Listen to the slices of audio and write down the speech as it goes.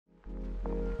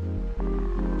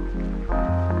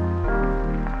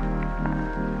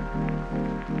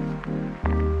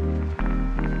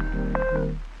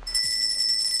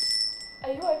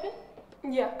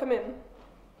Yeah, come in.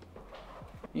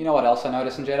 You know what else I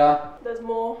noticed in Jedi? There's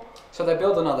more. So they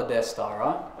built another Death Star,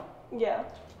 right? Yeah.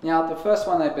 Now, the first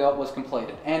one they built was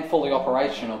completed and fully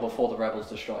operational before the rebels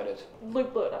destroyed it.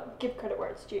 Luke blew it up. Give credit where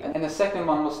it's due. And the second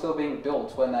one was still being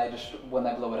built when they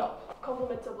blew it up.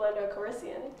 Compliments of Lando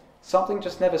Calrissian. Something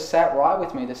just never sat right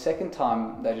with me the second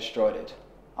time they destroyed it.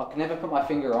 I could never put my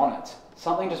finger on it.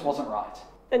 Something just wasn't right.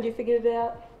 And you figured it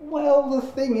out? Well, the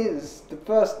thing is, the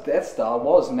first Death Star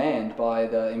was manned by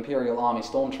the Imperial Army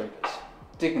stormtroopers,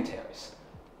 dignitaries.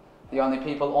 The only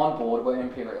people on board were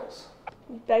Imperials.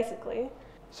 Basically.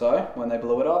 So, when they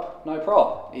blew it up, no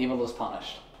prob. Evil was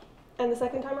punished. And the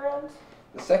second time around?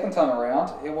 The second time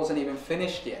around, it wasn't even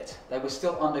finished yet. They were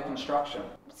still under construction.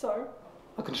 So?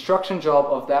 A construction job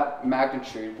of that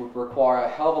magnitude would require a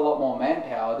hell of a lot more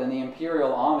manpower than the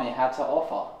Imperial Army had to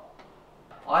offer.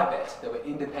 I bet there were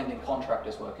independent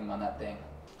contractors working on that thing.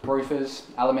 Roofers,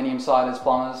 aluminium siders,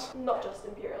 plumbers. Not just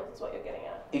Imperials, is what you're getting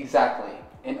at. Exactly.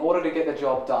 In order to get the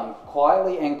job done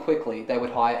quietly and quickly, they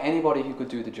would hire anybody who could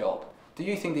do the job. Do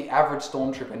you think the average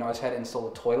stormtrooper knows how to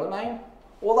install a toilet main?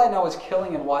 All they know is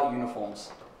killing in white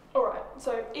uniforms. Alright,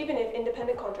 so even if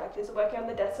independent contractors are working on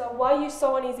the Death Star, why are you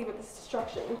so uneasy with this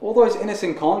destruction? All those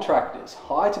innocent contractors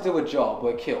hired to do a job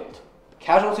were killed.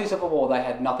 Casualties of a war they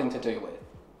had nothing to do with.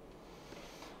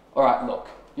 Alright, look,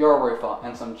 you're a roofer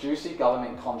and some juicy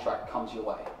government contract comes your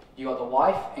way. You got the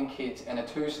wife and kids and a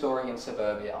 2-story in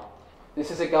suburbia.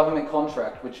 This is a government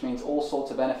contract, which means all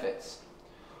sorts of benefits.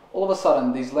 All of a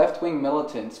sudden, these left-wing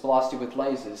militants blast you with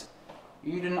lasers.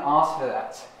 You didn't ask for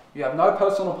that. You have no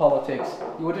personal politics.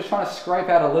 You were just trying to scrape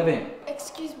out a living.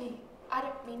 Excuse me, I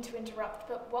don't mean to interrupt,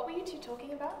 but what were you two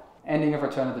talking about? Ending of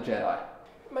Return of the Jedi.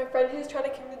 My friend is trying to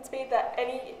convince me that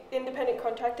any independent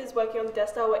contractors working on the Death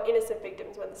Star were innocent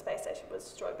victims when the space station was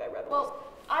destroyed by rebels. Well,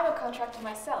 I'm a contractor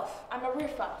myself. I'm a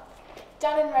roofer.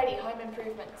 Done and ready home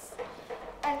improvements.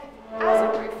 And as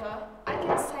a roofer, I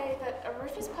can say that a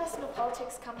roofer's personal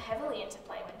politics come heavily into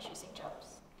play when choosing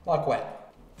jobs. Like when?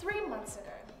 3 months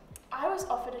ago, I was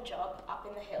offered a job up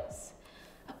in the hills.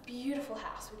 A beautiful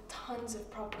house with tons of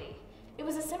property. It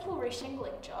was a simple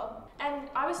reshingling job, and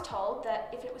I was told that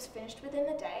if it was finished within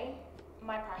the day,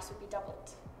 my price would be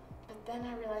doubled. But then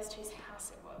I realised whose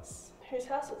house it was. Whose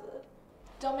house is it?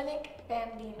 Dominic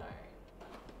Bambino.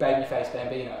 Babyface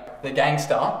Bambino. The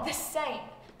gangster? The same.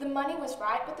 The money was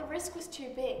right, but the risk was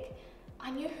too big.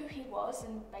 I knew who he was,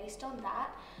 and based on that,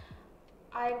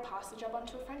 I passed the job on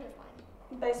to a friend of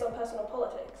mine. Based on personal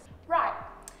politics? Right.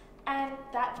 And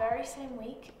that very same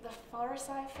week, the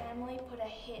Forsyth family put a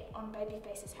hit on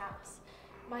Babyface's house.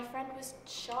 My friend was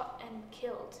shot and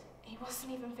killed. He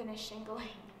wasn't even finished shingling.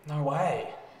 No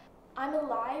way. I'm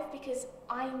alive because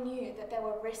I knew that there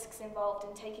were risks involved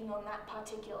in taking on that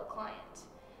particular client.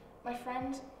 My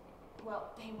friend,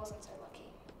 well, he wasn't so lucky.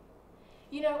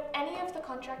 You know, any of the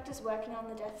contractors working on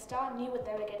the Death Star knew what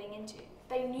they were getting into.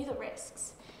 They knew the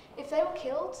risks. If they were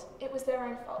killed, it was their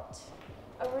own fault.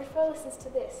 A roofer listens to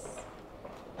this,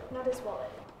 not his wallet.